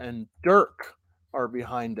Patton and Dirk are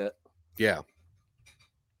behind it. Yeah.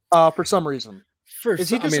 For some reason. Does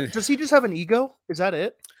he just have an ego? Is that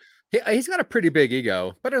it? He's got a pretty big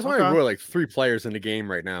ego, but there's only really like 3 players in the game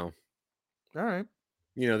right now. All right.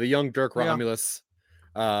 You know, the young Dirk Romulus,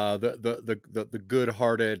 the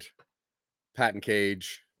good-hearted Patton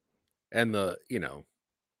Cage, and the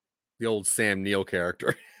old Sam Neill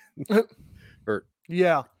character. Or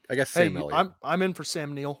yeah, I guess Sam Elliott. I'm in for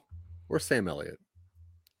Sam Neill or Sam Elliott.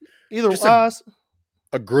 Either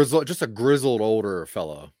a grizzled older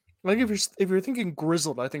fellow. Like if you're thinking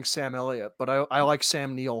grizzled, I think Sam Elliott, but I like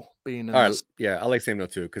Sam Neill being in all this. Right, yeah, I like Sam Neill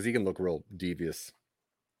too because he can look real devious.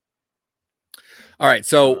 All right,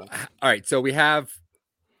 so we have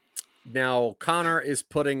now Connor is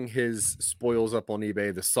putting his spoils up on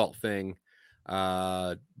eBay, the salt thing.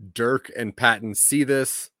 Dirk and Patton see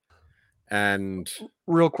this, and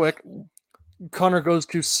real quick, Connor goes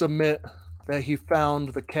to submit that he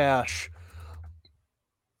found the cash,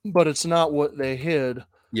 but it's not what they hid.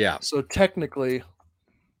 Yeah. So technically,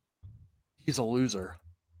 he's a loser.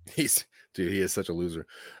 He is such a loser.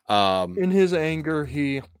 In his anger,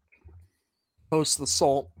 he posts the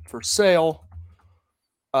salt for sale.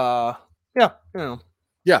 Yeah.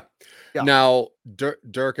 Now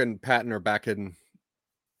Dirk and Patton are back in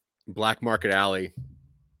Black Market Alley,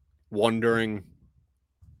 wondering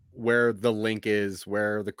where the link is,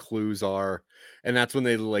 where the clues are, and that's when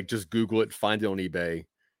they like just Google it, find it on eBay,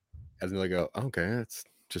 and they go, "Okay, it's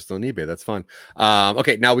just on eBay. That's fun."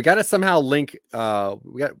 Okay, now we got to somehow link.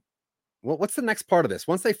 What's the next part of this?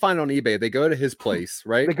 Once they find it on eBay, they go to his place,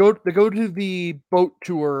 right? They go to the boat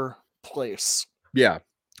tour place. Yeah,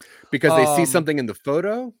 because they see something in the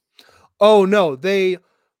photo. Oh no, they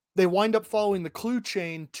wind up following the clue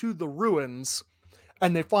chain to the ruins,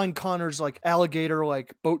 and they find Connor's like alligator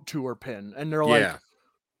like boat tour pin, and they're like,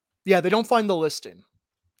 yeah, they don't find the listing.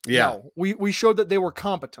 Yeah, no, we showed that they were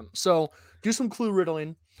competent. So do some clue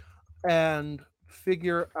riddling and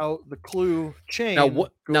figure out the clue chain. Now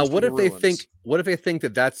what if they think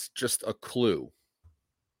that that's just a clue,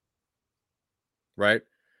 right?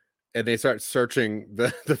 And they start searching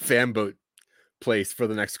the fan boat place for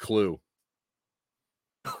the next clue.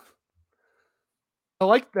 I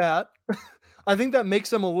like that. I think that makes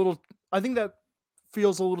them I think that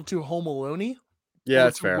feels a little too Home Alone-y. Yeah,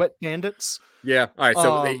 that's fair. Wet bandits. Yeah. All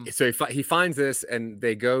right. So he finds this, and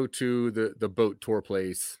they go to the boat tour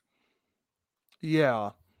place.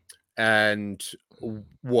 Yeah. And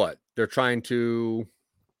what they're trying to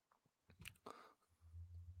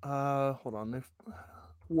hold on, they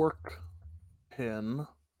work pin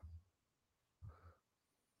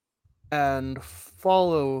and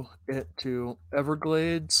follow it to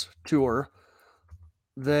Everglades tour.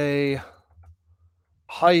 They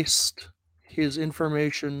heist his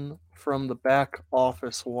information from the back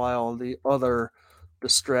office while the other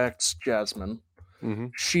distracts Jasmine. Mm-hmm.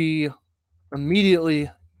 She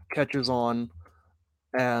immediately catches on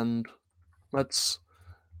and lets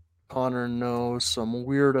Connor know some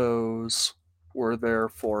weirdos were there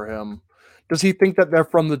for him. Does he think that they're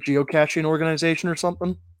from the geocaching organization or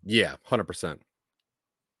something? Yeah, 100%.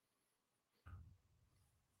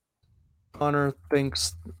 Connor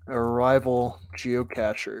thinks they're rival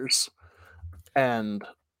geocachers and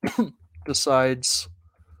decides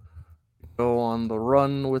to go on the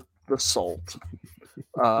run with the salt.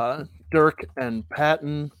 Dirk and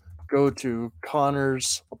Patton go to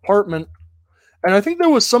Connor's apartment, and I think there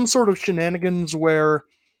was some sort of shenanigans where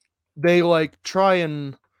they like try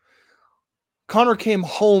and Connor came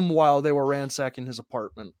home while they were ransacking his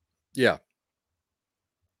apartment. Yeah.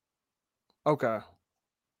 Okay.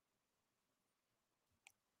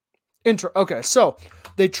 Okay, so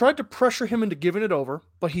they tried to pressure him into giving it over,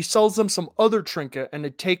 but he sells them some other trinket and they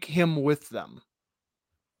take him with them.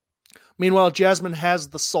 Meanwhile, Jasmine has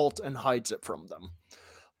the salt and hides it from them.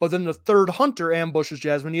 But then the third hunter ambushes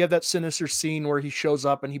Jasmine. You have that sinister scene where he shows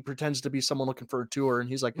up and he pretends to be someone looking for a tour. And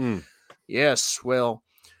he's like, yes, well,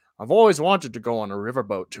 I've always wanted to go on a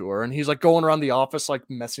riverboat tour. And he's like going around the office, like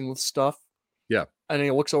messing with stuff. Yeah. And he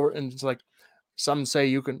looks over and it's like, some say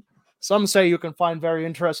you can find very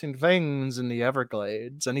interesting things in the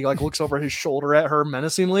Everglades. And he like looks over his shoulder at her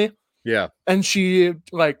menacingly. Yeah. And she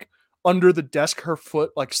like under the desk, her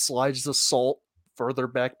foot like slides the salt further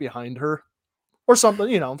back behind her. Or something,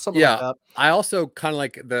 something like that. I also kind of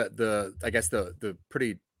like the I guess the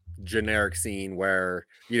pretty generic scene where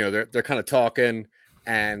they're kind of talking,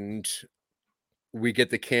 and we get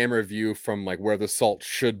the camera view from like where the salt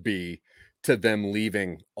should be to them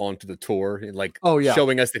leaving onto the tour, and like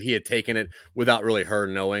showing us that he had taken it without really her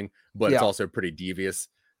knowing, but it's also pretty devious.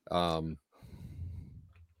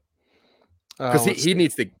 Because he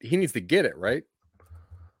needs to get it, right?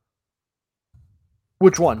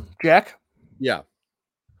 Which one? Jack? Yeah.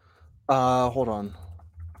 Hold on.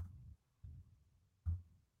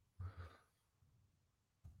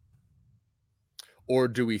 Or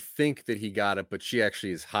do we think that he got it, but she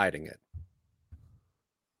actually is hiding it?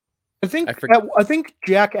 I think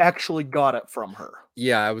Jack actually got it from her.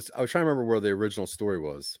 Yeah, I was trying to remember where the original story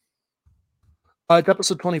was. It's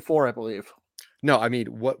episode 24, I believe. No, I mean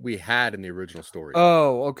what we had in the original story.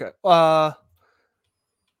 Oh, okay.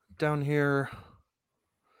 Down here.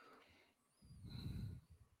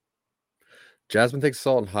 Jasmine takes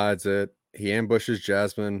salt and hides it. He ambushes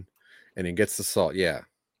Jasmine and he gets the salt. Yeah.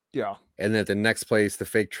 Yeah. And then at the next place, the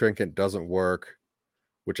fake trinket doesn't work,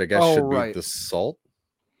 which I guess should be the salt.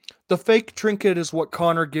 The fake trinket is what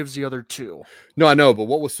Connor gives the other two. No, I know, but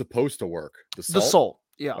what was supposed to work? The salt? The salt,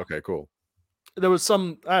 yeah. Okay, cool. There was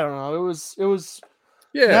some, I don't know, it was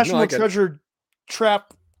National Treasure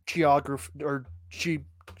trap geography or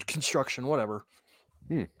construction, whatever.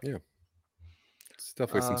 Yeah. It's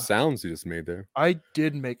definitely some sounds you just made there. I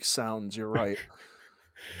did make sounds, you're right.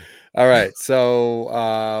 All right,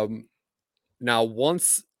 so now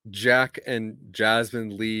once Jack and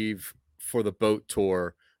Jasmine leave for the boat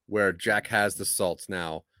tour where Jack has the salts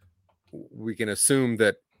now, we can assume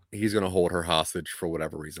that he's going to hold her hostage for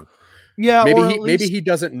whatever reason. Yeah, maybe he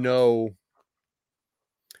doesn't know.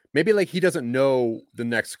 Maybe like he doesn't know the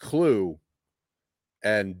next clue,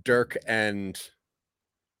 and Dirk and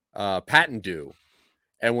Patton do.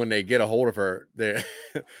 And when they get a hold of her,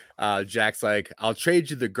 Jack's like, "I'll trade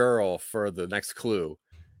you the girl for the next clue,"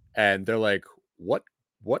 and they're like, "What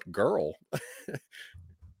girl?"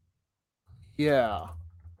 Yeah.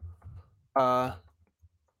 Yeah,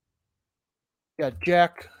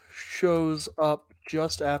 Jack shows up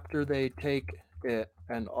just after they take it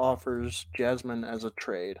and offers Jasmine as a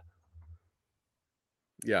trade.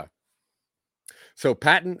 Yeah. So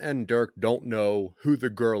Patton and Dirk don't know who the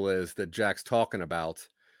girl is that Jack's talking about.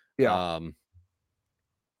 Yeah.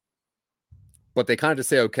 But they kind of just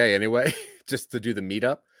say okay anyway, just to do the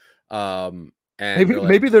meetup. And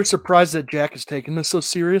maybe they're surprised that Jack is taking this so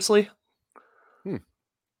seriously. Yeah,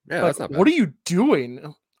 like, that's not bad. What are you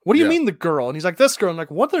doing? What do you mean the girl? And he's like, this girl. I'm like,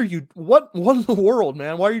 what in the world,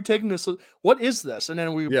 man? Why are you taking this? What is this? And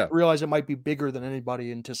then we realize it might be bigger than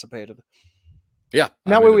anybody anticipated. Yeah.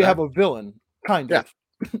 And that way we have a villain, kind of.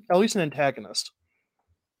 At least an antagonist.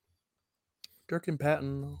 Dirk and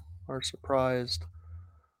Patton are surprised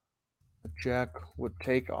that Jack would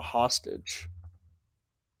take a hostage.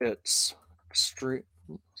 It's extreme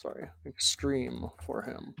for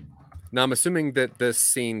him. Now I'm assuming that this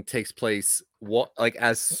scene takes place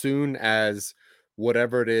as soon as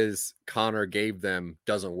whatever it is Connor gave them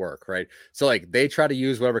doesn't work, right? So like they try to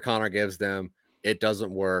use whatever Connor gives them, it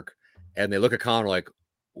doesn't work, and they look at Connor like,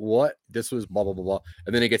 "What? This was blah blah blah blah."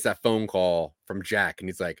 And then he gets that phone call from Jack, and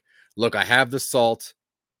he's like, "Look, I have the salt.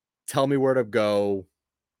 Tell me where to go,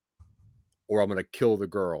 or I'm gonna kill the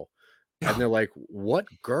girl." And they're like, "What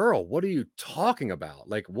girl? What are you talking about?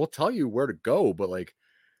 Like, we'll tell you where to go, but like,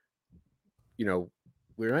 you know,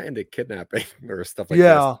 we're not into kidnapping or stuff like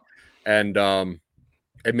this." And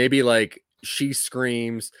maybe like she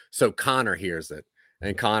screams, so Connor hears it,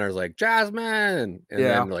 and Connor's like, "Jasmine," and then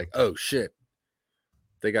they're like, "Oh shit,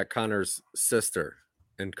 they got Connor's sister,"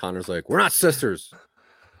 and Connor's like, "We're not sisters,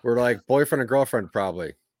 we're like boyfriend and girlfriend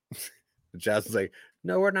probably." Jasmine's like,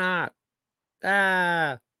 "No, we're not."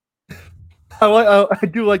 I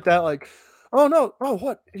do like that. Like, oh no, oh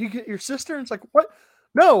what? You get your sister? And it's like, what?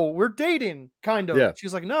 No, we're dating, kind of. Yeah.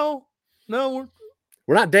 She's like, no, we're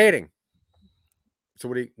not dating.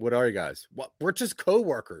 So what are you guys? What? We're just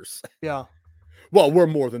co-workers. Yeah. Well, we're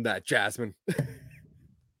more than that, Jasmine.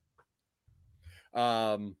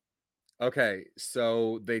 Okay,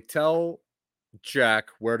 so they tell Jack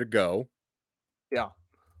where to go. Yeah.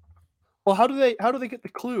 Well, how do they get the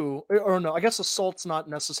clue? Or no, I guess the salt's not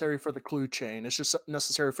necessary for the clue chain. It's just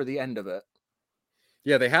necessary for the end of it.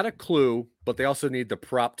 Yeah, they had a clue, but they also need the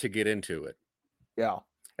prop to get into it. Yeah.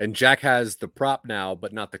 And Jack has the prop now,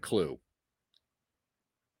 but not the clue.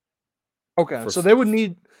 Okay, so they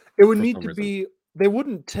wouldn't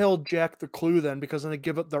tell Jack the clue then, because then they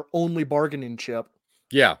give up their only bargaining chip.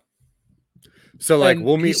 Yeah. So like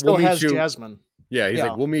we'll meet you. Jasmine. Yeah, he's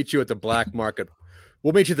like, we'll meet you at the black market.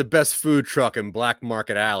 We'll meet you at the best food truck in Black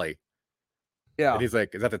Market Alley. Yeah. And he's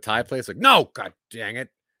like, is that the Thai place? Like, no, god dang it.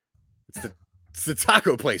 It's the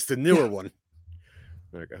taco place, the newer one.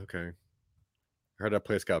 Like, okay. I heard that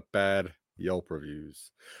place got bad Yelp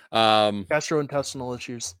reviews. Gastrointestinal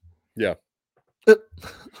issues. Yeah.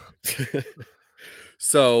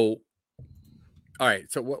 So, all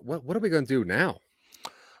right. So what are we going to do now?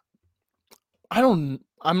 I'm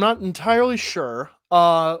not entirely sure.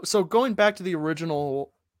 So going back to the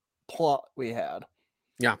original plot we had.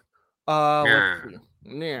 Yeah.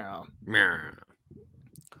 Yeah.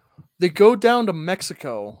 They go down to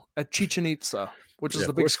Mexico at Chichen Itza, which is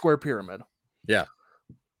the big square pyramid. Yeah.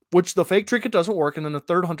 Which the fake trinket doesn't work, and then the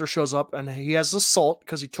third hunter shows up, and he has the salt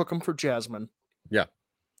because he took him for Jasmine. Yeah.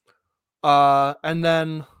 And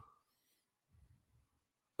then...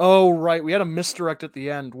 Oh, right. We had a misdirect at the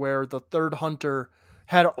end where the third hunter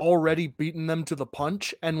had already beaten them to the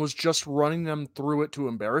punch and was just running them through it to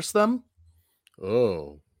embarrass them.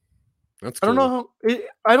 Oh. That's cool.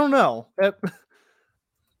 I don't know.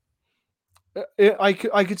 I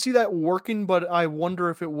could see that working, but I wonder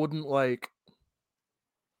if it wouldn't like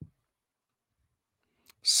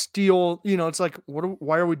steal, it's like,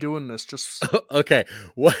 why are we doing this? Just okay.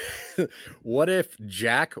 What if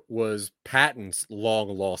Jack was Patton's long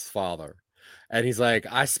lost father? And he's like,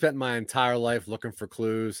 I spent my entire life looking for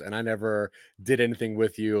clues and I never did anything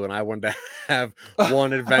with you. And I wanted to have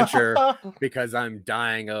one adventure because I'm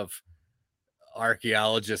dying of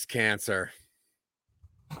archaeologist cancer.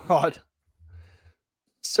 God.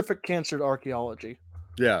 Specific cancer to archaeology.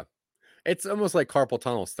 Yeah. It's almost like carpal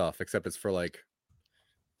tunnel stuff, except it's for like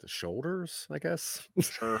the shoulders, I guess.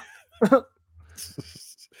 Sure.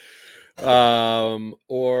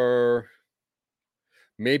 Or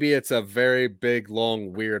maybe it's a very big,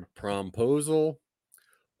 long, weird promposal,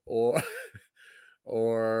 or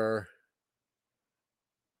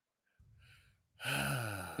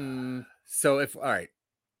so if all right,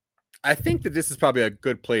 I think that this is probably a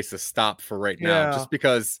good place to stop for right now, just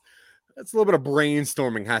because it's a little bit of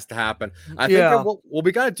brainstorming has to happen. I think that what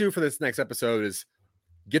we got to do for this next episode is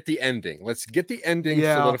get the ending. Let's get the ending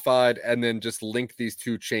solidified and then just link these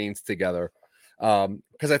two chains together.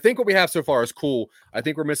 Because I think what we have so far is cool. I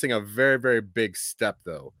think we're missing a very, very big step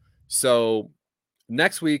though. So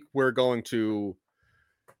next week we're going to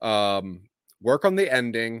work on the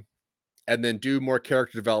ending and then do more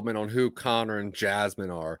character development on who Connor and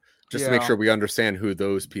Jasmine are, just to make sure we understand who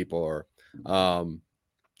those people are.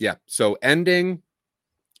 So ending,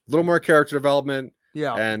 a little more character development.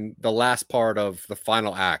 Yeah. And the last part of the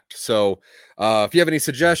final act. So if you have any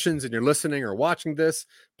suggestions and you're listening or watching this,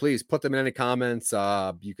 please put them in any comments.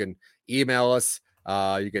 You can email us.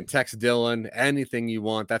 You can text Dylan, anything you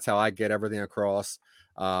want. That's how I get everything across.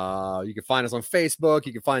 You can find us on Facebook.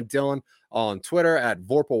 You can find Dylan on Twitter at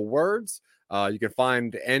Vorpal Words. You can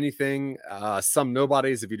find anything, some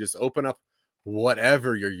nobodies, if you just open up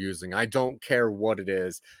whatever you're using. I don't care what it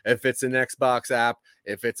is. If it's an Xbox app,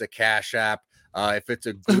 if it's a Cash App, if it's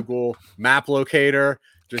a Google map locator,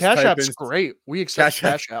 just Cash App's great. We accept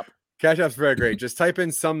Cash App. Cash App's very great. Just type in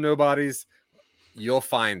some nobodies, you'll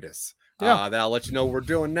find us. That'll let you know what we're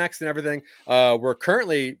doing next and everything. We're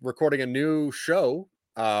currently recording a new show.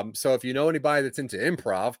 So if you know anybody that's into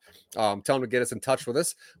improv, tell them to get us in touch with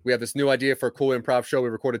us. We have this new idea for a cool improv show. We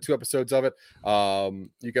recorded 2 episodes of it.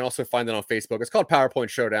 You can also find it on Facebook. It's called PowerPoint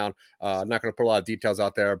Showdown. I'm not going to put a lot of details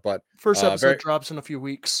out there, but first episode drops in a few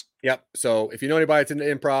weeks. Yep. So if you know anybody that's into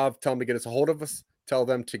improv, tell them to get us a hold of us. Tell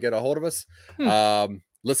them to get a hold of us.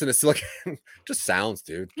 Listen to Silicon. Just sounds,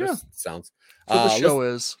 dude. Just sounds. The show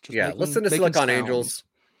is. Listen to Silicon Angels.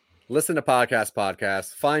 Listen to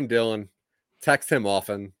Podcast. Find Dylan. Text him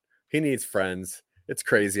often. He needs friends. It's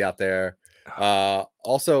crazy out there.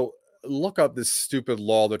 Also, look up this stupid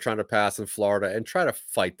law they're trying to pass in Florida and try to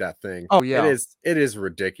fight that thing. Oh yeah, it is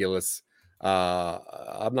ridiculous.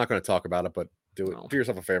 I'm not going to talk about it, but do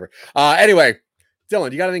yourself a favor. Anyway,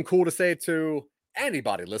 Dylan, you got anything cool to say to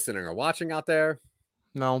anybody listening or watching out there?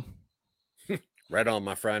 No. Right on,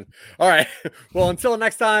 my friend. All right. Well, until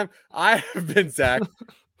next time, I have been Zach.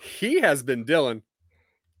 He has been Dylan.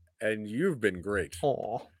 And you've been great.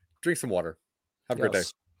 Aw. Drink some water. Have a great day.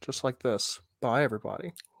 Just like this. Bye,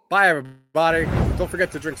 everybody. Bye, everybody. Don't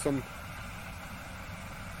forget to drink some.